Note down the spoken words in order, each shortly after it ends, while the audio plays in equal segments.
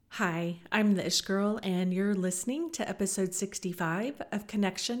Hi, I'm the Ish Girl, and you're listening to episode 65 of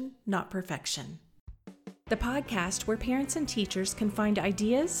Connection, Not Perfection. The podcast where parents and teachers can find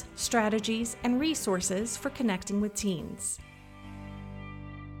ideas, strategies, and resources for connecting with teens.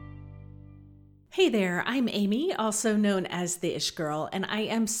 Hey there, I'm Amy, also known as the Ish Girl, and I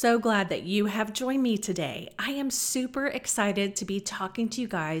am so glad that you have joined me today. I am super excited to be talking to you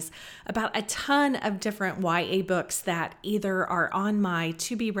guys about a ton of different YA books that either are on my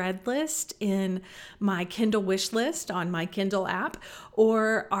to-be read list in my Kindle wish list on my Kindle app,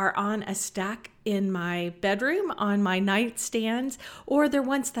 or are on a stack in my bedroom on my nightstand, or they're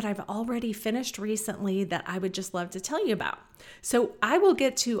ones that I've already finished recently that I would just love to tell you about. So I will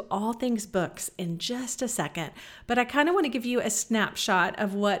get to all things books in just a second, but I kind of want to give you a snapshot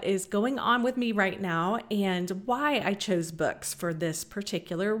of what is going on with me right now and why I chose books for this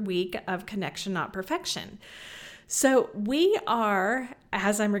particular week of Connection, Not Perfection. So we are,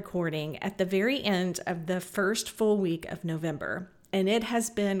 as I'm recording, at the very end of the first full week of November. And it has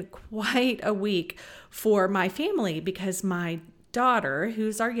been quite a week for my family because my daughter,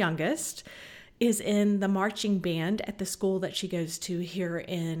 who's our youngest, is in the marching band at the school that she goes to here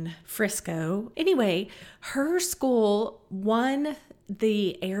in Frisco. Anyway, her school won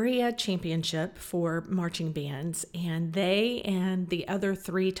the area championship for marching bands, and they and the other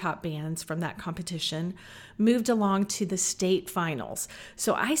three top bands from that competition moved along to the state finals.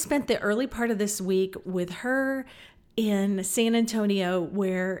 So I spent the early part of this week with her in San Antonio,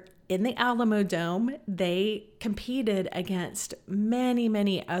 where in the Alamo Dome, they competed against many,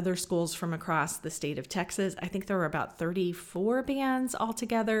 many other schools from across the state of Texas. I think there were about 34 bands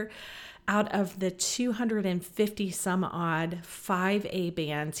altogether out of the 250 some odd 5A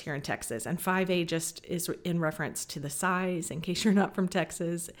bands here in Texas. And 5A just is in reference to the size, in case you're not from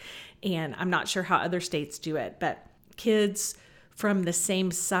Texas. And I'm not sure how other states do it, but kids from the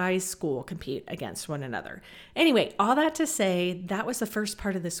same size school compete against one another. Anyway, all that to say, that was the first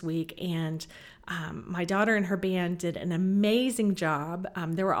part of this week, and my daughter and her band did an amazing job.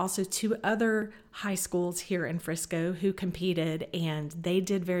 There were also two other high schools here in Frisco who competed, and they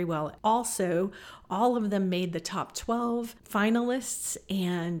did very well. Also, all of them made the top 12 finalists,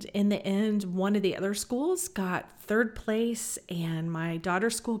 and in the end, one of the other schools got third place, and my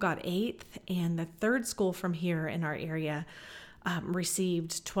daughter's school got 8th, and the third school from here in our area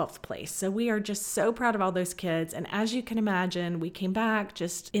received 12th place. So we are just so proud of all those kids. And as you can imagine, we came back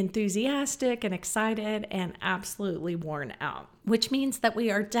just enthusiastic and excited and absolutely worn out, which means that we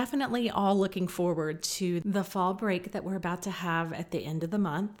are definitely all looking forward to the fall break that we're about to have at the end of the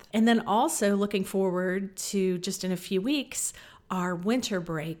month. And then also looking forward to, just in a few weeks, our winter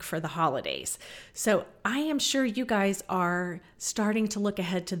break for the holidays. So I am sure you guys are starting to look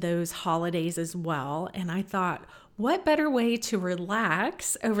ahead to those holidays as well. And I thought, what better way to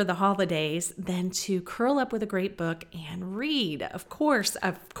relax over the holidays than to curl up with a great book and read? Of course,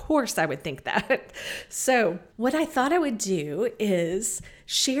 I would think that. So what I thought I would do is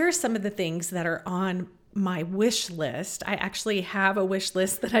share some of the things that are on my wish list. I actually have a wish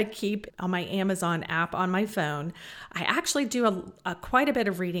list that I keep on my Amazon app on my phone. I actually do quite a bit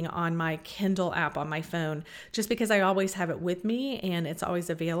of reading on my Kindle app on my phone, just because I always have it with me and it's always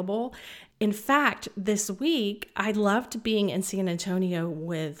available. In fact, this week, I loved being in San Antonio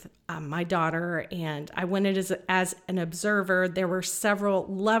with my daughter, and I went as an observer. There were several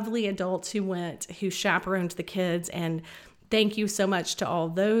lovely adults who chaperoned the kids, and thank you so much to all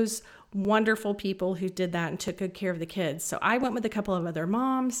those wonderful people who did that and took good care of the kids. So I went with a couple of other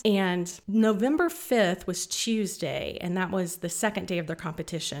moms, and November 5th was Tuesday, and that was the second day of their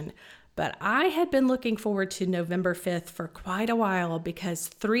competition. But I had been looking forward to November 5th for quite a while because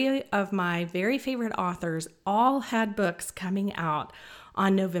 3 of my very favorite authors all had books coming out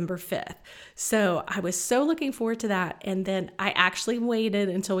on November 5th. So I was so looking forward to that. And then I actually waited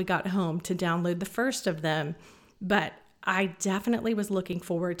until we got home to download the first of them. But I definitely was looking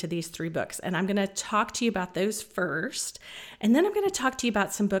forward to these 3 books, and I'm going to talk to you about those first. And then I'm going to talk to you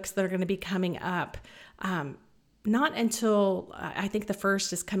about some books that are going to be coming up. Not until, I think the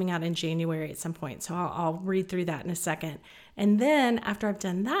first is coming out in January at some point. So I'll read through that in a second. And then after I've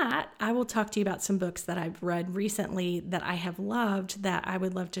done that, I will talk to you about some books that I've read recently that I have loved that I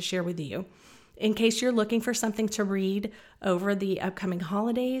would love to share with you. In case you're looking for something to read over the upcoming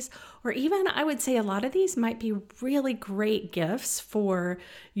holidays, or even I would say a lot of these might be really great gifts for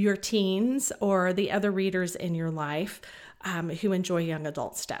your teens or the other readers in your life. who enjoy young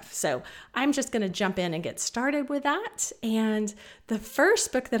adult stuff. So I'm just going to jump in and get started with that. And the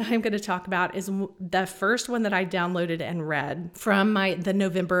first book that I'm going to talk about is the first one that I downloaded and read from the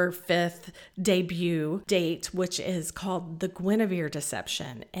November 5th debut date, which is called The Guinevere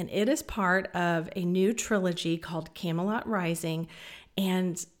Deception. And it is part of a new trilogy called Camelot Rising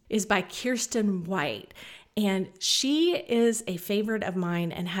and is by Kiersten White. And she is a favorite of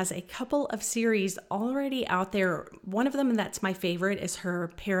mine and has a couple of series already out there. One of them that's my favorite is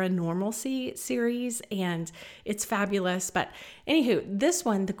her Paranormalcy series, and it's fabulous. But anywho, this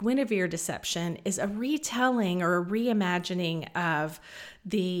one, The Guinevere Deception, is a retelling or a reimagining of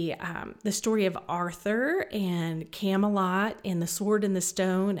the story of Arthur and Camelot and the Sword and the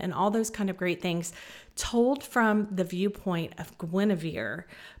Stone and all those kind of great things, told from the viewpoint of Guinevere.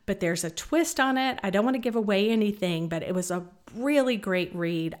 But there's a twist on it. I don't want to give away anything, but it was a really great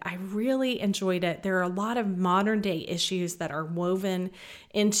read. I really enjoyed it. There are a lot of modern day issues that are woven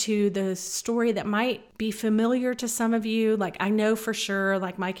into the story that might be familiar to some of you. Like I know for sure,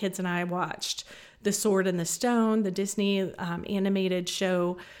 like my kids and I watched The Sword and the Stone, the Disney animated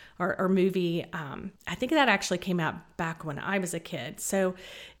show or movie. I think that actually came out back when I was a kid. So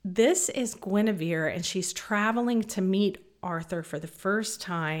this is Guinevere, and she's traveling to meet Arthur for the first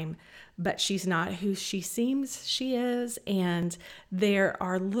time, but she's not who she seems she is. And there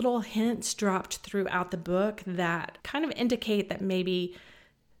are little hints dropped throughout the book that kind of indicate that maybe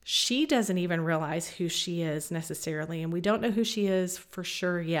she doesn't even realize who she is necessarily. And we don't know who she is for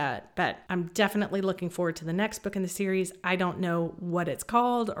sure yet, but I'm definitely looking forward to the next book in the series. I don't know what it's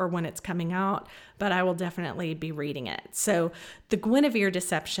called or when it's coming out, but I will definitely be reading it. So The Guinevere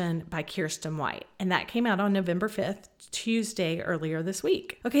Deception by Kiersten White. And that came out on November 5th, Tuesday, earlier this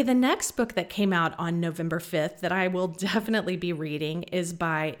week. Okay, the next book that came out on November 5th that I will definitely be reading is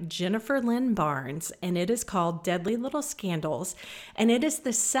by Jennifer Lynn Barnes, and it is called Deadly Little Scandals. And it is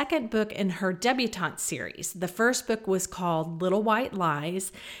the second book in her debutante series. The first book was called Little White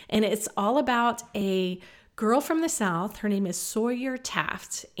Lies, and it's all about a girl from the South. Her name is Sawyer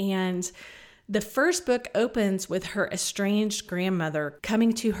Taft, and the first book opens with her estranged grandmother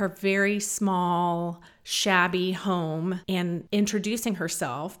coming to her very small, shabby home and introducing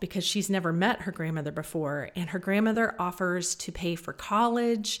herself because she's never met her grandmother before. And her grandmother offers to pay for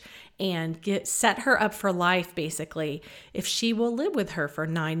college and set her up for life, basically, if she will live with her for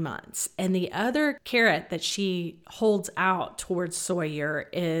 9 months. And the other carrot that she holds out towards Sawyer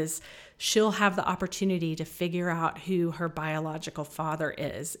is she'll have the opportunity to figure out who her biological father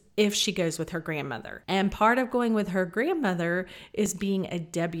is if she goes with her grandmother. And part of going with her grandmother is being a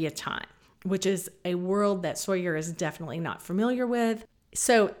debutante, which is a world that Sawyer is definitely not familiar with.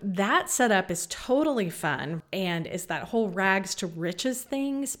 So that setup is totally fun and is that whole rags to riches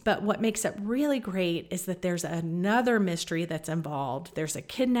things. But what makes it really great is that there's another mystery that's involved. There's a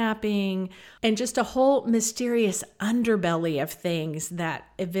kidnapping and just a whole mysterious underbelly of things that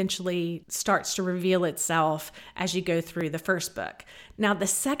eventually starts to reveal itself as you go through the first book. Now, the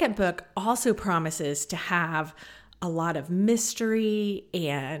second book also promises to have a lot of mystery,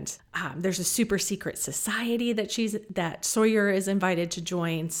 and there's a super secret society that Sawyer is invited to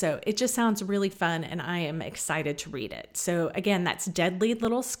join. So it just sounds really fun, and I am excited to read it. So again, that's Deadly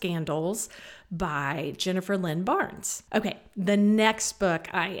Little Scandals by Jennifer Lynn Barnes. Okay, the next book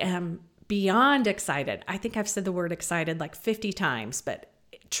I am beyond excited. I think I've said the word excited like 50 times, but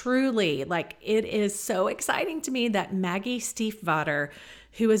truly, like, it is so exciting to me that Maggie Stiefvater,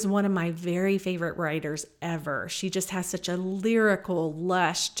 who is one of my very favorite writers ever. She just has such a lyrical,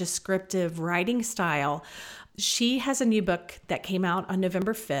 lush, descriptive writing style. She has a new book that came out on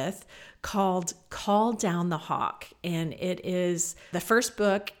November 5th called Call Down the Hawk. And it is the first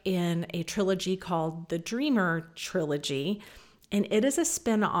book in a trilogy called the Dreamer Trilogy. And it is a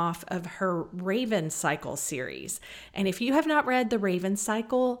spin-off of her Raven Cycle series. And if you have not read the Raven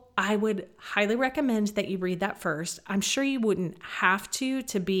Cycle, I would highly recommend that you read that first. I'm sure you wouldn't have to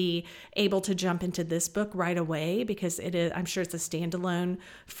be able to jump into this book right away because I'm sure it's a standalone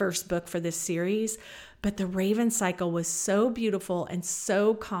first book for this series. But the Raven Cycle was so beautiful and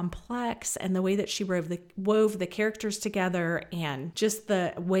so complex, and the way that she wove the characters together and just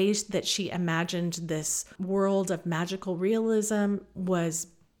the ways that she imagined this world of magical realism was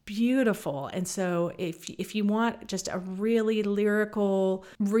beautiful. And so if you want just a really lyrical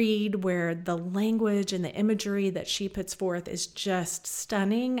read where the language and the imagery that she puts forth is just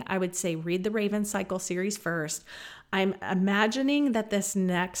stunning, I would say read the Raven Cycle series first. I'm imagining that this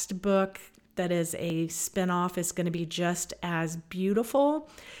next book that is a spinoff is going to be just as beautiful.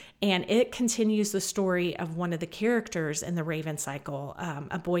 And it continues the story of one of the characters in the Raven Cycle,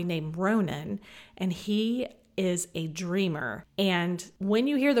 a boy named Ronan. And he is a dreamer. And when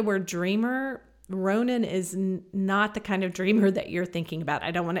you hear the word dreamer, Ronan is not the kind of dreamer that you're thinking about.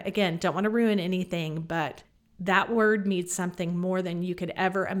 I don't want to ruin anything, but that word means something more than you could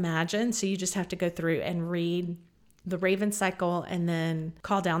ever imagine. So you just have to go through and read the Raven Cycle and then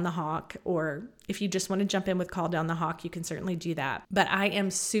Call Down the Hawk. Or if you just want to jump in with Call Down the Hawk, you can certainly do that. But I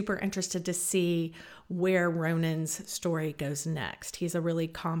am super interested to see where Ronan's story goes next. He's a really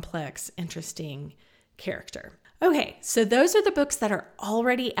complex, interesting character. Okay, so those are the books that are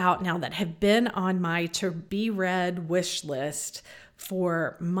already out now that have been on my to be read wish list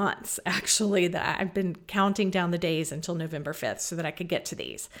for months, actually, that I've been counting down the days until November 5th so that I could get to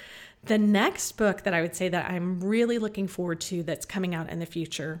these. The next book that I would say that I'm really looking forward to that's coming out in the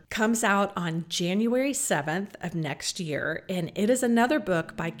future comes out on January 7th of next year, and it is another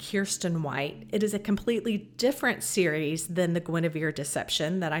book by Kiersten White. It is a completely different series than the Guinevere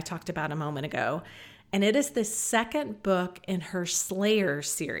Deception that I talked about a moment ago, and it is the second book in her Slayer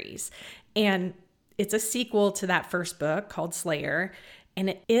series, and it's a sequel to that first book called Slayer.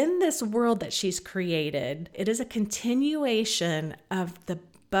 And in this world that she's created, it is a continuation of the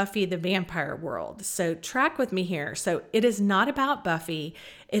Buffy the Vampire world. So track with me here. So it is not about Buffy.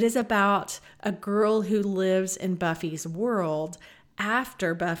 It is about a girl who lives in Buffy's world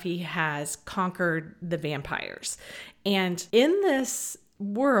after Buffy has conquered the vampires. And in this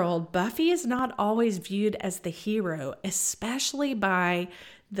world, Buffy is not always viewed as the hero, especially by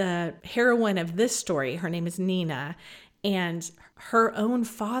the heroine of this story. Her name is Nina, and her own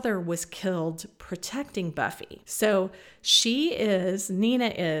father was killed protecting Buffy. So Nina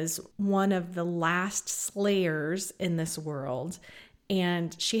is one of the last slayers in this world,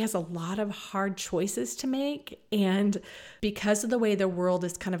 and she has a lot of hard choices to make. And because of the way the world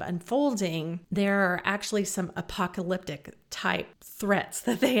is kind of unfolding, there are actually some apocalyptic type threats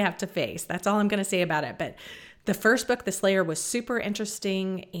that they have to face. That's all I'm going to say about it. But the first book, The Slayer, was super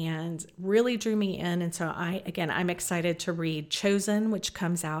interesting and really drew me in. And so I'm excited to read Chosen, which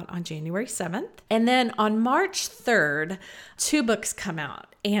comes out on January 7th. And then on March 3rd, 2 books come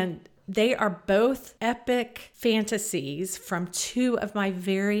out, and they are both epic fantasies from 2 of my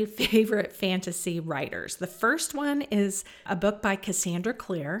very favorite fantasy writers. The first one is a book by Cassandra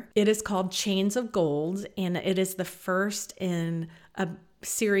Clare. It is called Chains of Gold, and it is the first in a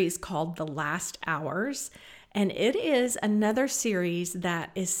series called The Last Hours. And it is another series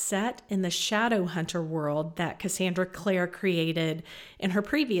that is set in the Shadowhunter world that Cassandra Clare created in her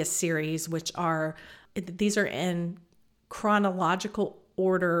previous series, these are in chronological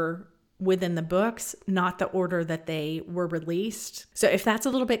order within the books, not the order that they were released. So if that's a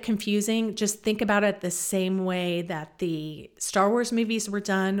little bit confusing, just think about it the same way that the Star Wars movies were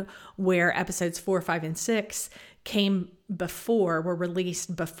done, where episodes 4, 5, and 6 were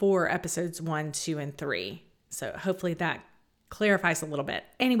released before episodes 1, 2, and 3. So hopefully that clarifies a little bit.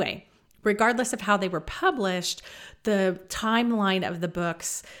 Anyway, regardless of how they were published, the timeline of the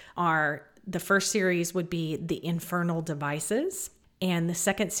books are, the first series would be The Infernal Devices, and the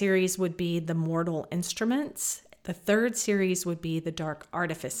second series would be The Mortal Instruments. The third series would be The Dark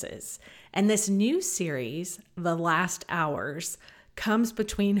Artifices. And this new series, The Last Hours, comes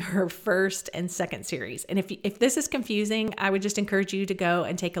between her first and second series. And if this is confusing, I would just encourage you to go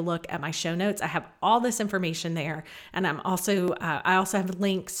and take a look at my show notes. I have all this information there. And I also have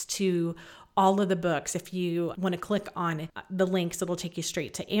links to all of the books. If you want to click on the links, it'll take you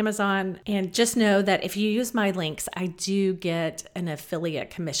straight to Amazon. And just know that if you use my links, I do get an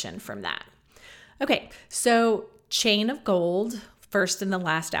affiliate commission from that. Okay, so Chain of Gold, first in the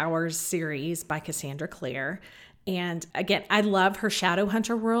Last Hours series by Cassandra Clare. And again, I love her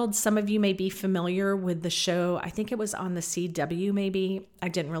Shadowhunter world. Some of you may be familiar with the show. I think it was on the CW maybe. I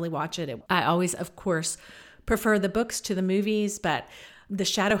didn't really watch it. I always, of course, prefer the books to the movies, but the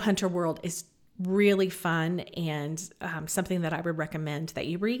Shadowhunter world is really fun and something that I would recommend that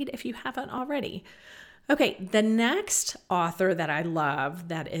you read if you haven't already. Okay, the next author that I love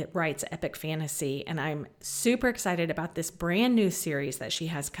that it writes epic fantasy, and I'm super excited about this brand new series that she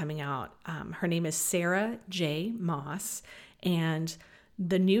has coming out. Her name is Sarah J. Maas, and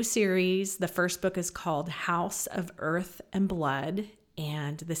the new series, the first book is called House of Earth and Blood,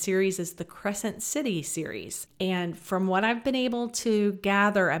 and the series is the Crescent City series. And from what I've been able to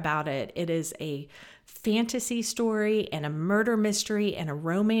gather about it, it is a fantasy story and a murder mystery and a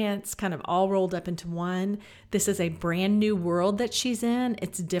romance kind of all rolled up into one. This is a brand new world that she's in.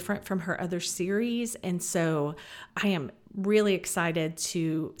 It's different from her other series. And so I am really excited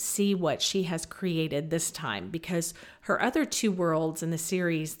to see what she has created this time, because her other 2 worlds in the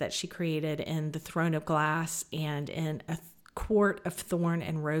series that she created in The Throne of Glass and in A Court of Thorn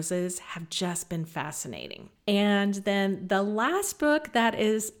and Roses have just been fascinating. And then the last book that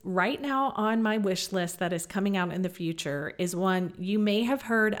is right now on my wish list that is coming out in the future is one you may have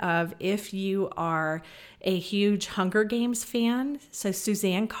heard of if you are a huge Hunger Games fan. So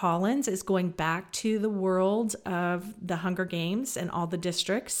Suzanne Collins is going back to the world of the Hunger Games and all the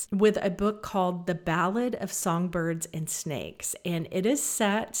districts with a book called The Ballad of Songbirds and Snakes. And it is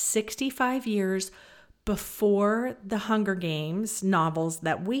set 65 years before the Hunger Games novels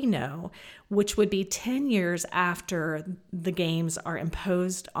that we know, which would be 10 years after the games are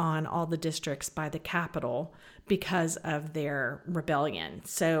imposed on all the districts by the Capitol because of their rebellion.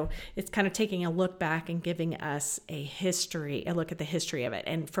 So it's kind of taking a look back and giving us a look at the history of it.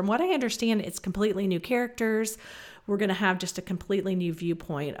 And from what I understand, it's completely new characters. We're going to have just a completely new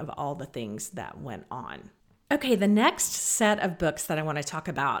viewpoint of all the things that went on. Okay, the next set of books that I want to talk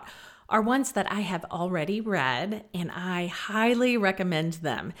about are ones that I have already read, and I highly recommend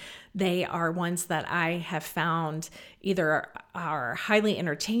them. They are ones that I have found either are highly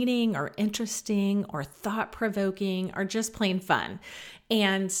entertaining or interesting or thought-provoking or just plain fun.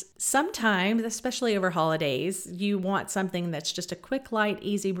 And sometimes, especially over holidays, you want something that's just a quick, light,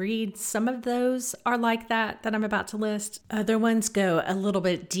 easy read. Some of those are like that I'm about to list. Other ones go a little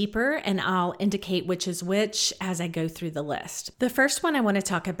bit deeper, and I'll indicate which is which as I go through the list. The first one I want to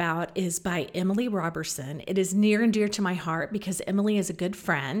talk about is by Emily Robertson. It is near and dear to my heart because Emily is a good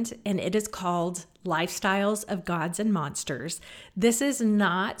friend, and it is called Lifestyles of Gods and Monsters. This is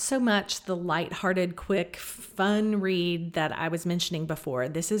not so much the lighthearted, quick, fun read that I was mentioning before.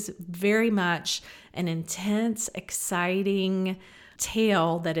 This is very much an intense, exciting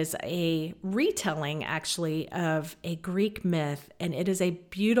tale that is a retelling, actually, of a Greek myth, and it is a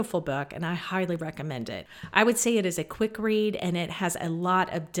beautiful book, and I highly recommend it. I would say it is a quick read, and it has a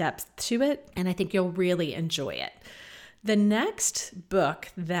lot of depth to it, and I think you'll really enjoy it. The next book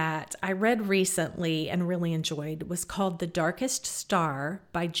that I read recently and really enjoyed was called The Darkest Star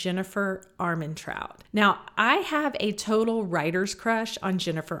by Jennifer Armentrout. Now, I have a total writer's crush on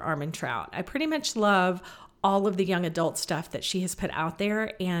Jennifer Armentrout. I pretty much love all of the young adult stuff that she has put out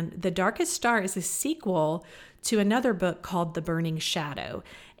there, and The Darkest Star is a sequel to another book called The Burning Shadow,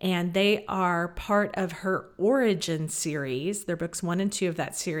 and they are part of her Origin series. They're books 1 and 2 of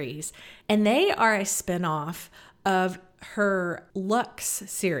that series, and they are a spinoff of her Lux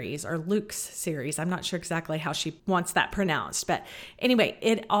series or Luke's series. I'm not sure exactly how she wants that pronounced, but anyway,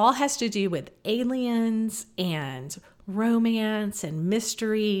 it all has to do with aliens and romance and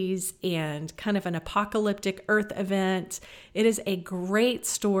mysteries and kind of an apocalyptic Earth event. It is a great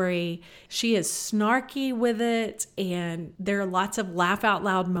story. She is snarky with it, and there are lots of laugh out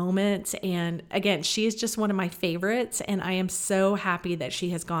loud moments. And again, she is just one of my favorites, and I am so happy that she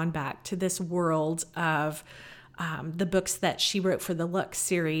has gone back to this world of the books that she wrote for the Lux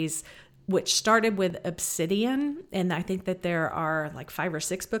series, which started with Obsidian. And I think that there are like 5 or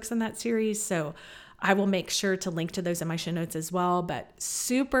 6 books in that series. So I will make sure to link to those in my show notes as well, but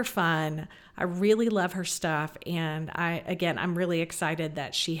super fun. I really love her stuff. And I'm really excited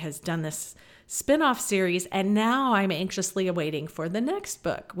that she has done this spin-off series. And now I'm anxiously awaiting for the next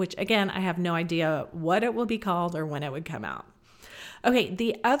book, which again, I have no idea what it will be called or when it would come out. Okay,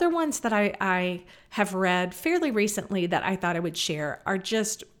 the other ones that I have read fairly recently that I thought I would share are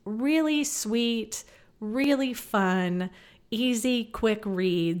just really sweet, really fun, easy, quick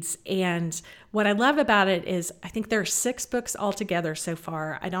reads. And what I love about it is I think there are 6 books altogether so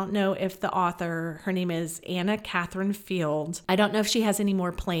far. I don't know if the author, her name is Anna Catherine Field. I don't know if she has any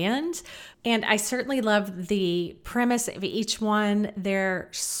more planned. And I certainly love the premise of each one. They're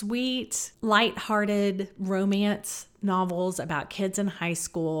sweet, lighthearted romance novels about kids in high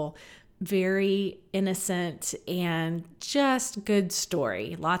school, very innocent and just good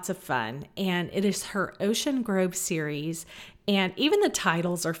story, lots of fun. And it is her Ocean Grove series, and even the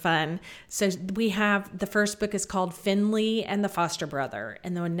titles are fun. So we have, the first book is called Finley and the Foster Brother,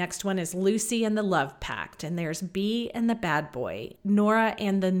 and the next one is Lucy and the Love Pact, and there's Bee and the Bad Boy, Nora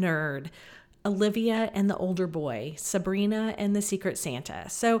and the Nerd, Olivia and the Older Boy, Sabrina and the Secret Santa.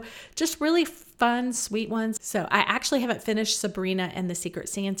 So just really fun, sweet ones. So I actually haven't finished Sabrina and the Secret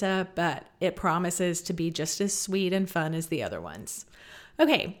Santa, but it promises to be just as sweet and fun as the other ones.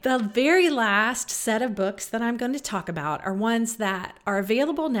 Okay, the very last set of books that I'm going to talk about are ones that are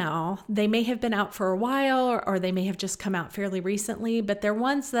available now. They may have been out for a while, or they may have just come out fairly recently, but they're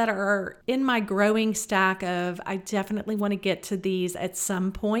ones that are in my growing stack of I definitely want to get to these at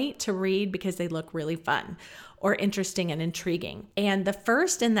some point to read because they look really fun or interesting and intriguing. And the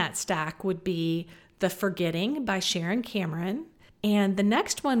first in that stack would be The Forgetting by Sharon Cameron. And the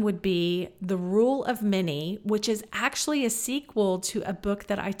next one would be The Rule of Many, which is actually a sequel to a book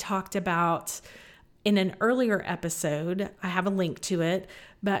that I talked about in an earlier episode. I have a link to it,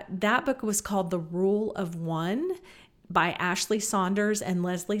 but that book was called The Rule of One by Ashley Saunders and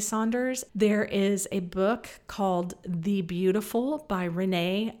Leslie Saunders. There is a book called The Beautiful by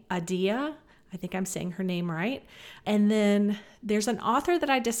Renee Adia. I think I'm saying her name right. And then there's an author that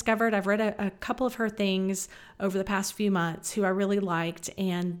I discovered. I've read a couple of her things over the past few months who I really liked.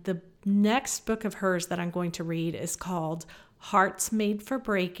 And the next book of hers that I'm going to read is called Hearts Made for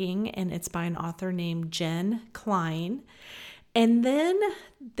Breaking, and it's by an author named Jen Klein. And then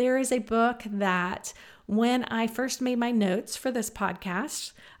there is a book that when I first made my notes for this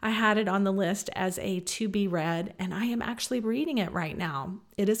podcast, I had it on the list as a to be read, and I am actually reading it right now.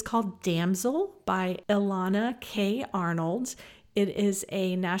 It is called Damsel by Ilana K. Arnold. It is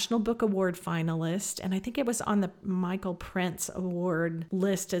a National Book Award finalist, and I think it was on the Michael Prince Award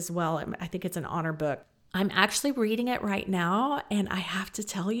list as well. I think it's an honor book. I'm actually reading it right now, and I have to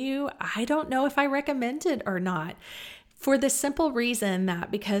tell you, I don't know if I recommend it or not. For the simple reason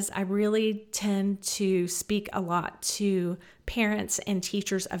that because I really tend to speak a lot to parents and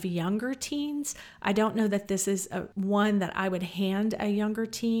teachers of younger teens, I don't know that this is one that I would hand a younger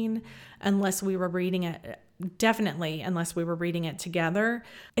teen unless we were reading it. Definitely, unless we were reading it together.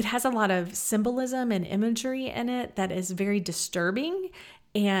 It has a lot of symbolism and imagery in it that is very disturbing.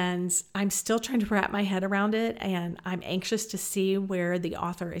 And I'm still trying to wrap my head around it, and I'm anxious to see where the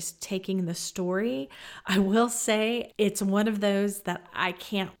author is taking the story. I will say it's one of those that I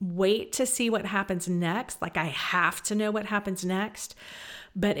can't wait to see what happens next. Like, I have to know what happens next,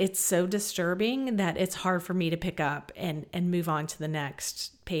 but it's so disturbing that it's hard for me to pick up and move on to the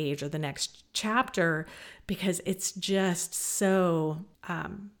next page or the next chapter because it's just so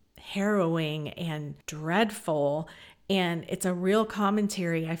harrowing and dreadful. And it's a real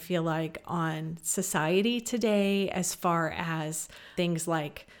commentary, I feel like, on society today as far as things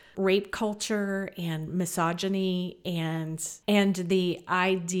like rape culture and misogyny and the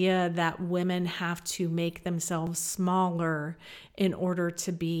idea that women have to make themselves smaller in order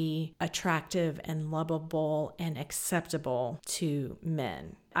to be attractive and lovable and acceptable to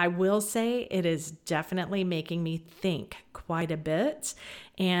men. I will say it is definitely making me think quite a bit,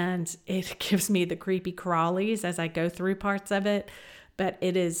 and it gives me the creepy crawlies as I go through parts of it, but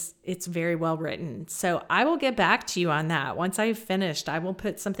it's very well written. So I will get back to you on that. Once I've finished, I will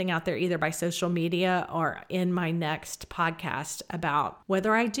put something out there either by social media or in my next podcast about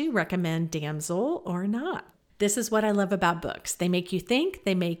whether I do recommend Damsel or not. This is what I love about books. They make you think,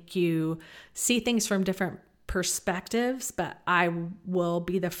 they make you see things from different perspectives, but I will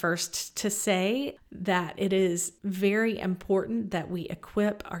be the first to say that it is very important that we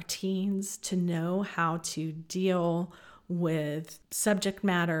equip our teens to know how to deal with subject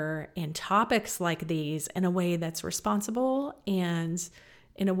matter and topics like these in a way that's responsible and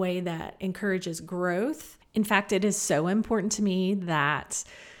in a way that encourages growth. In fact, it is so important to me that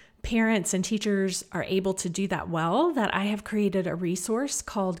parents and teachers are able to do that well, that I have created a resource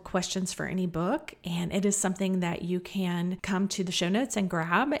called Questions for Any Book. And it is something that you can come to the show notes and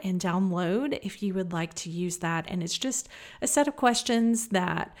grab and download if you would like to use that. And it's just a set of questions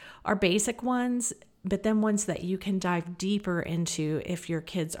that are basic ones, but then ones that you can dive deeper into if your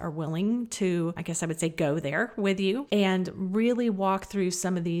kids are willing to, I guess I would say, go there with you and really walk through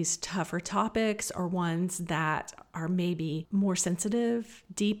some of these tougher topics or ones that are maybe more sensitive,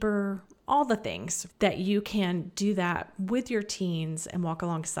 deeper, all the things that you can do that with your teens and walk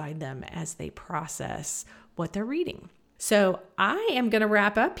alongside them as they process what they're reading. So I am going to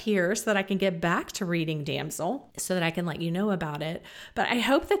wrap up here so that I can get back to reading Damsel so that I can let you know about it. But I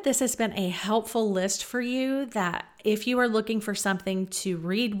hope that this has been a helpful list for you, that if you are looking for something to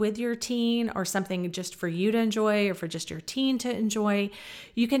read with your teen or something just for you to enjoy or for just your teen to enjoy,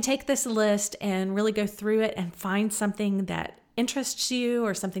 you can take this list and really go through it and find something that interests you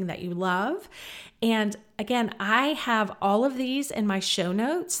or something that you love. And again, I have all of these in my show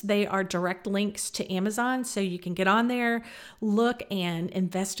notes. They are direct links to Amazon, so you can get on there, look and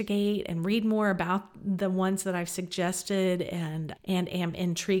investigate and read more about the ones that I've suggested and am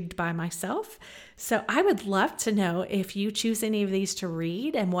intrigued by myself. So I would love to know if you choose any of these to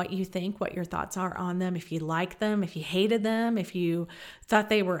read and what you think, what your thoughts are on them, if you like them, if you hated them, if you thought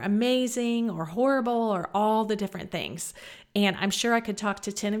they were amazing or horrible or all the different things. And I'm sure I could talk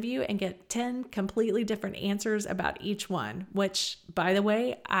to 10 of you and get 10 completely different answers about each one, which, by the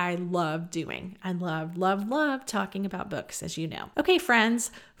way, I love doing. I love talking about books, as you know. Okay,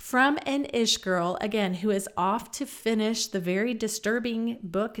 friends, from an Ish girl, again, who is off to finish the very disturbing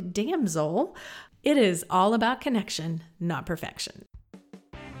book Damsel, It is all about connection, not perfection.